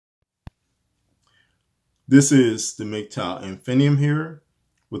This is the MGTOW Infinium here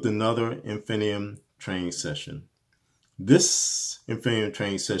with another Infinium training session. This Infinium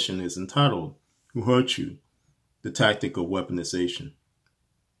training session is entitled, Who Hurt You? The Tactic of Weaponization.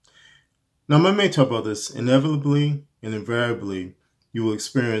 Now, my MGTOW brothers, inevitably and invariably, you will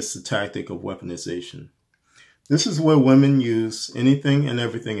experience the tactic of weaponization. This is where women use anything and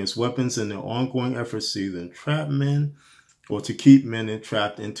everything as weapons in their ongoing efforts to either entrap men or to keep men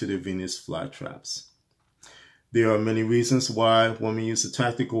entrapped into their Venus flytraps. There are many reasons why women use the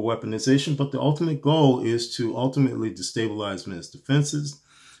tactic of weaponization, but the ultimate goal is to ultimately destabilize men's defenses,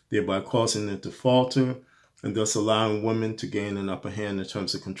 thereby causing them to falter, and thus allowing women to gain an upper hand in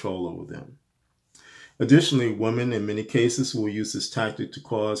terms of control over them. Additionally, women in many cases will use this tactic to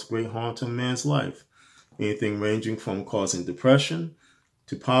cause great harm to a man's life, anything ranging from causing depression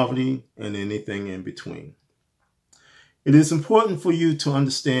to poverty and anything in between. It is important for you to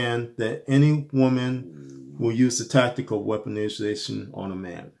understand that any woman will use the tactic of weaponization on a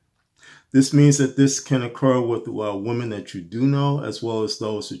man. This means that this can occur with women that you do know as well as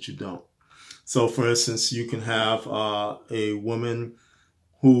those that you don't. So, for instance, you can have a woman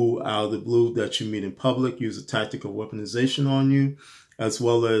who, out of the blue, that you meet in public, use a tactic of weaponization on you, as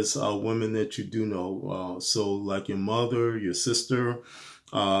well as women that you do know. So, like your mother, your sister,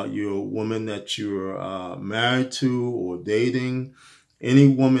 your woman that you're married to or dating, any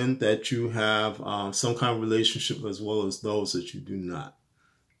woman that you have some kind of relationship, as well as those that you do not.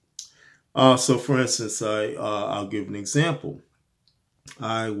 So, for instance, I'll give an example.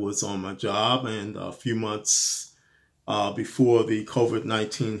 I was on my job, and a few months before the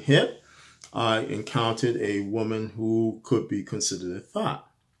COVID-19 hit, I encountered a woman who could be considered a thought.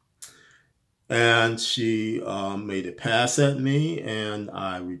 And she made a pass at me, and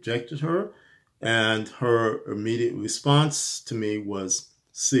I rejected her. And her immediate response to me was,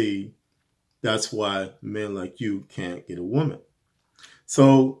 "See, that's why men like you can't get a woman."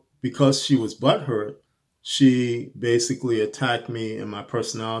 So because she was butthurt, she basically attacked me in my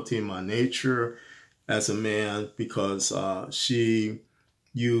personality and my nature as a man because she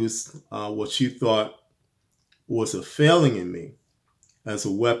used what she thought was a failing in me as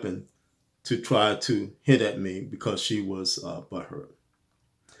a weapon to try to hit at me because she was butthurt.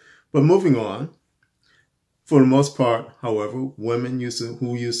 But moving on, for the most part, however, women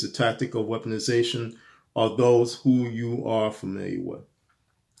who use the tactic of weaponization are those who you are familiar with.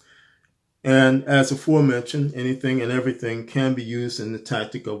 And as aforementioned, anything and everything can be used in the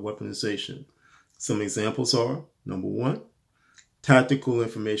tactic of weaponization. Some examples are, number one, tactical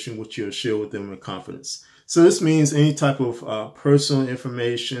information which you'll share with them in confidence. So this means any type of personal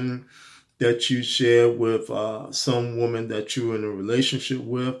information that you share with some woman that you're in a relationship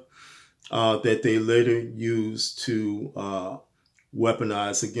with, that they later use to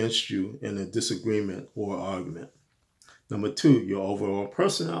weaponize against you in a disagreement or argument. Number two, your overall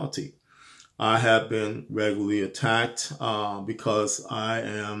personality. I have been regularly attacked because I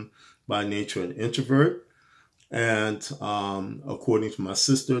am by nature an introvert. And according to my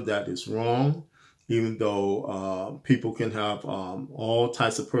sister, that is wrong. Even though people can have all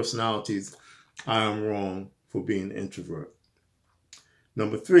types of personalities, I am wrong for being an introvert.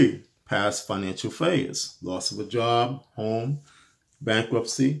 Number three, past financial failures, loss of a job, home,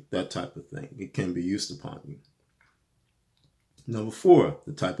 bankruptcy, that type of thing. It can be used upon you. Number four,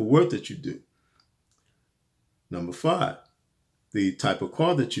 the type of work that you do. Number five, the type of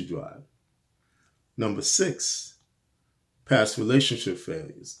car that you drive. Number six, past relationship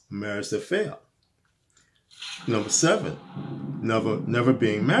failures, marriage that failed. Number seven, never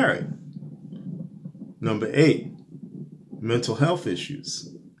being married. Number eight, mental health issues.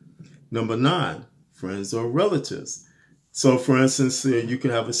 Number nine, friends or relatives. So, for instance, you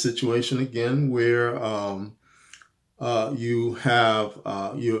could have a situation again where you have,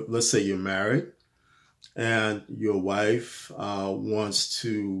 let's say you're married and your wife wants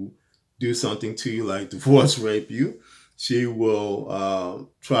to do something to you like divorce, rape you. She will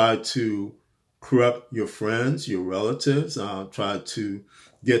try to corrupt your friends, your relatives, try to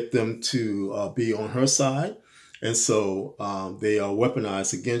get them to be on her side. And so they are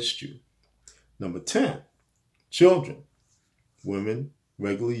weaponized against you. Number 10, children. Women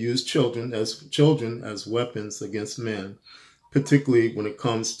regularly use children as weapons against men, particularly when it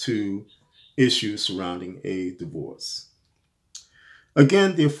comes to issues surrounding a divorce.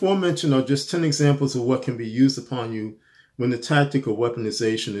 Again, the aforementioned are just 10 examples of what can be used upon you when the tactic of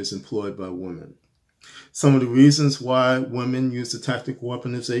weaponization is employed by women. Some of the reasons why women use the tactic of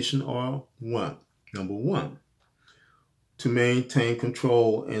weaponization are number one, to maintain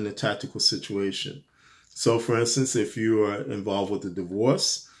control in a tactical situation. So, for instance, if you are involved with a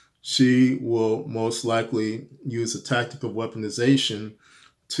divorce she will most likely use a tactic of weaponization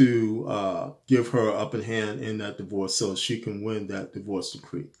to give her upper hand in that divorce so she can win that divorce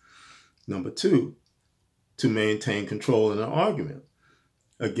decree. Number 2, to maintain control in an argument.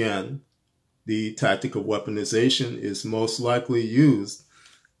 Again, the tactic of weaponization is most likely used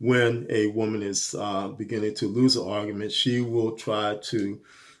when a woman is beginning to lose an argument. She will try to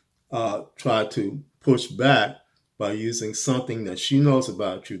push back by using something that she knows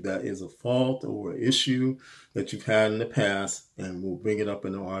about you that is a fault or an issue that you've had in the past, and will bring it up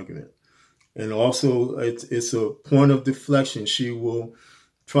in an argument. And also, it's a point of deflection. She will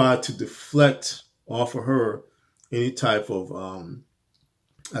try to deflect off of her any type of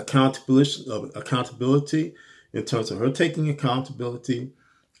accountability in terms of her taking accountability,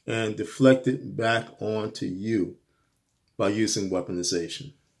 and deflect it back onto you by using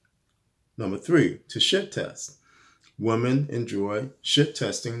weaponization. Number 3, to shit test. Women enjoy shit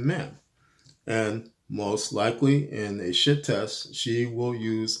testing men. And most likely in a shit test, she will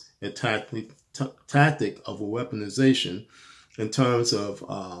use a tactic of a weaponization in terms of,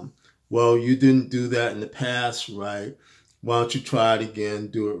 well, you didn't do that in the past, right? Why don't you try it again,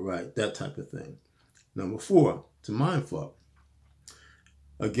 do it right, that type of thing. Number 4, to mindfuck.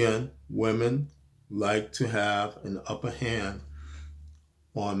 Again, women like to have an upper hand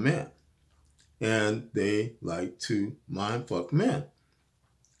on men, and they like to mindfuck men.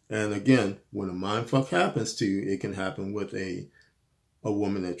 And again, when a mindfuck happens to you, it can happen with a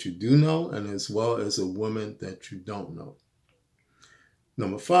woman that you do know, and as well as a woman that you don't know.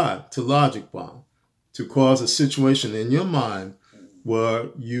 Number 5, to logic bomb. To cause a situation in your mind where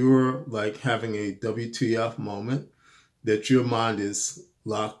you're like having a WTF moment, that your mind is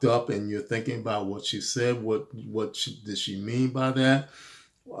locked up and you're thinking about what she said, what did she mean by that?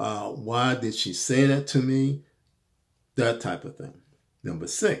 Why did she say that to me? That type of thing. Number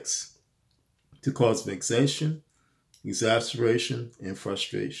 6, to cause vexation, exasperation, and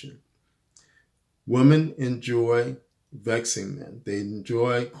frustration. Women enjoy vexing men. They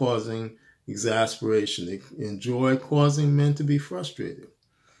enjoy causing exasperation. They enjoy causing men to be frustrated.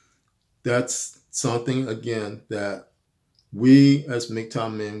 That's something, again, that we as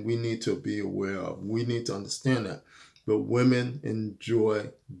MGTOW men, we need to be aware of. We need to understand that. But women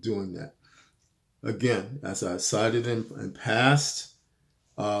enjoy doing that. Again, as I cited in past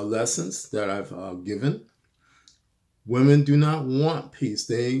lessons that I've given, women do not want peace.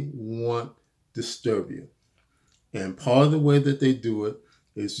 They want to disturb you. And part of the way that they do it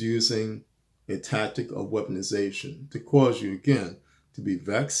is using a tactic of weaponization to cause you, again, to be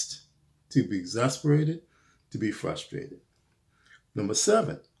vexed, to be exasperated, to be frustrated. Number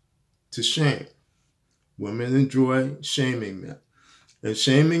 7, to shame. Women enjoy shaming men. And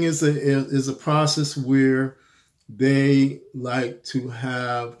shaming is a process where they like to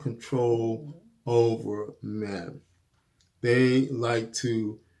have control over men. They like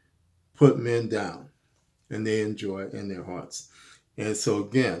to put men down, and they enjoy it in their hearts. And so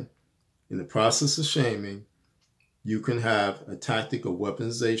again, in the process of shaming, you can have a tactic of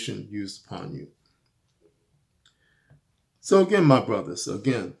weaponization used upon you. So again, my brothers,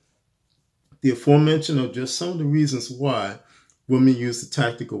 again, the aforementioned are just some of the reasons why women use the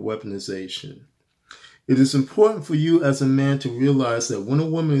tactic of weaponization. It is important for you as a man to realize that when a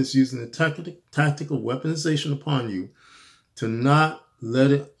woman is using the tactic of weaponization upon you, to not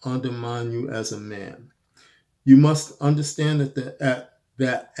let it undermine you as a man. You must understand that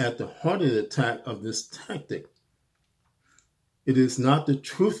at the heart of the attack of this tactic, it is not the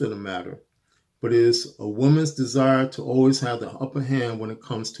truth of the matter, but it is a woman's desire to always have the upper hand when it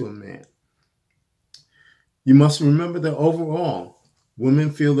comes to a man. You must remember that overall,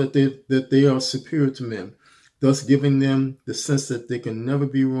 women feel that they are superior to men, thus giving them the sense that they can never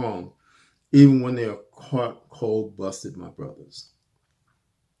be wrong, even when they are caught cold busted, my brothers.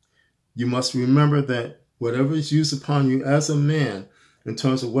 You must remember that whatever is used upon you as a man in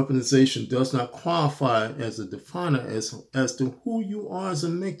terms of weaponization does not qualify as a definer as to who you are as a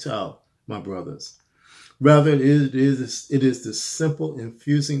MGTOW, my brothers. Rather, it is the simple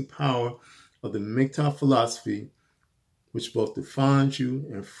infusing power of the MGTOW philosophy which both defines you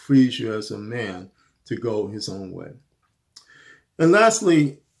and frees you as a man to go his own way. And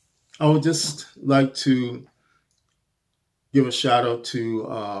lastly, I would just like to give a shout out to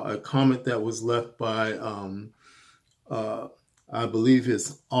a comment that was left by, I believe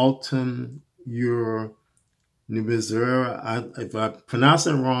it's Alton Ur Nibizera. If I pronounce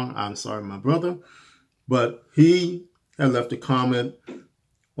it wrong, I'm sorry, my brother. But he had left a comment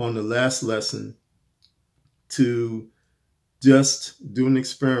on the last lesson to just do an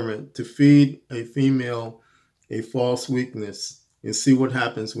experiment to feed a female a false weakness and see what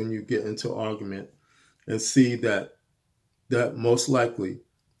happens when you get into argument, and see that most likely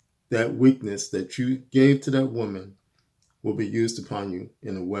that weakness that you gave to that woman will be used upon you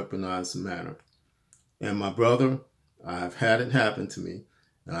in a weaponized manner. And my brother, I've had it happen to me,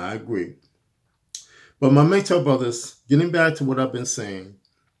 and I agree. But my MGTOW brothers, getting back to what I've been saying,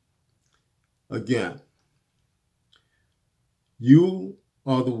 again, you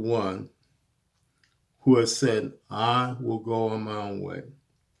are the one who has said, I will go on my own way.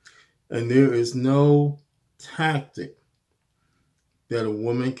 And there is no tactic that a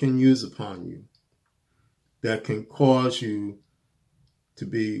woman can use upon you that can cause you to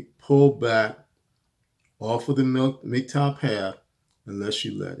be pulled back off of the MGTOW path unless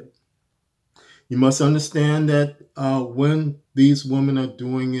you let it. You must understand that when these women are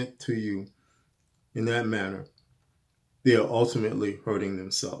doing it to you in that manner, they are ultimately hurting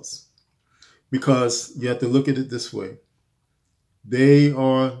themselves. Because you have to look at it this way. They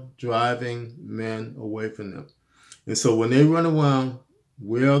are driving men away from them. And so when they run around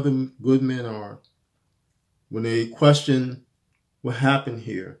where the good men are, when they question what happened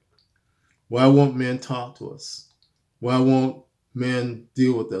here, why won't men talk to us? Why won't men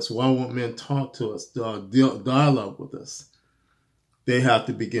deal with us? Why won't men talk to us, dialogue with us? They have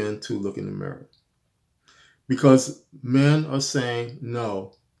to begin to look in the mirror. Because men are saying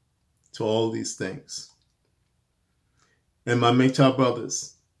no to all these things. And my MGTOW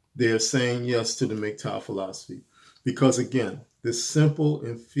brothers, they are saying yes to the MGTOW philosophy. Because again, the simple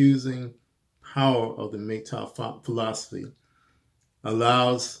infusing power of the MGTOW philosophy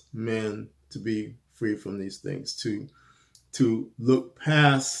allows men to be free from these things, to look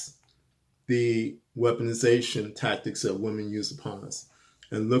past the weaponization tactics that women use upon us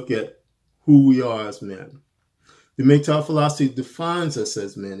and look at who we are as men. The MGTOW philosophy defines us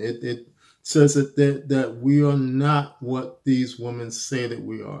as men. It says that we are not what these women say that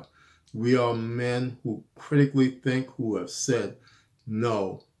we are. We are men who critically think, who have said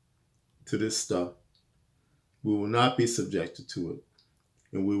no to this stuff. We will not be subjected to it,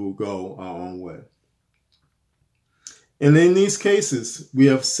 and we will go our own way. And in these cases, we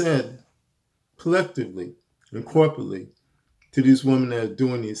have said collectively and corporately to these women that are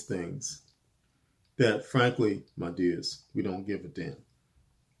doing these things that, frankly, my dears, we don't give a damn.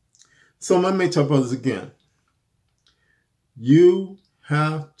 So my MGTOW brothers, again, you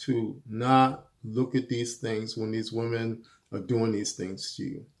have to not look at these things when these women are doing these things to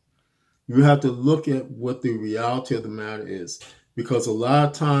you. You have to look at what the reality of the matter is, because a lot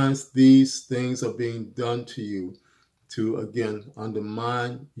of times these things are being done to you to, again,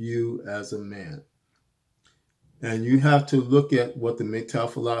 undermine you as a man. And you have to look at what the MGTOW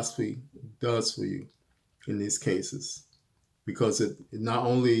philosophy does for you in these cases, because it not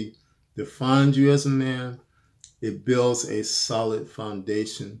only defines you as a man, it builds a solid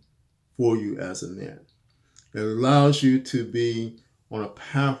foundation for you as a man. It allows you to be on a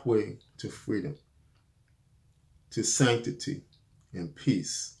pathway to freedom, to sanctity and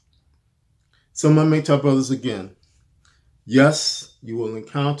peace. So my MGTOW brothers, again, yes, you will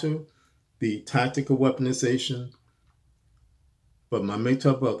encounter the tactical weaponization, but my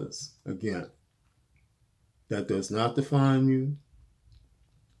MGTOW brothers, again, that does not define you,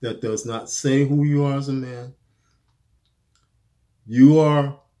 that does not say who you are as a man. You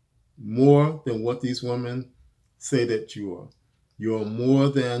are more than what these women say that you are. You are more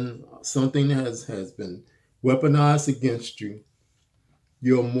than something that has been weaponized against you.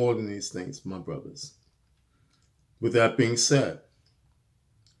 You are more than these things, my brothers. With that being said,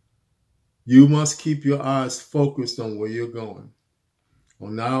 you must keep your eyes focused on where you're going.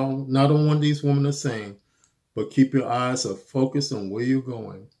 Well, now, not on what these women are saying, but keep your eyes focused on where you're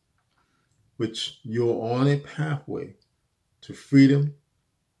going, which you're on a pathway to freedom,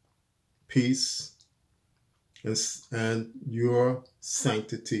 peace, and your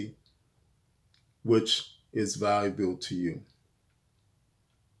sanctity, which is valuable to you.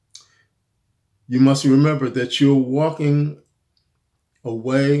 You must remember that you're walking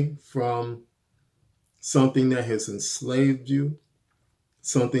away from something that has enslaved you,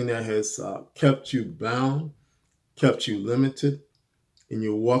 something that has kept you bound, kept you limited, and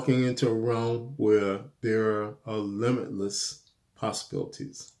you're walking into a realm where there are limitless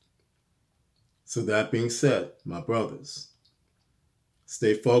possibilities. So that being said, my brothers,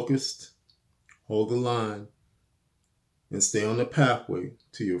 stay focused, hold the line, and stay on the pathway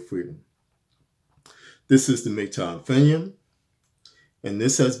to your freedom. This is the MGTOW Infinium, and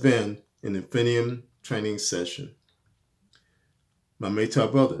this has been an Infinium training session. My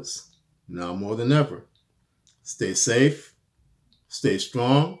MGTOW brothers, now more than ever, stay safe, stay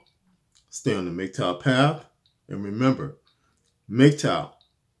strong, stay on the MGTOW path, and remember, MGTOW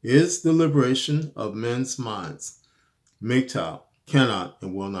is the liberation of men's minds. MGTOW cannot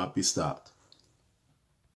and will not be stopped.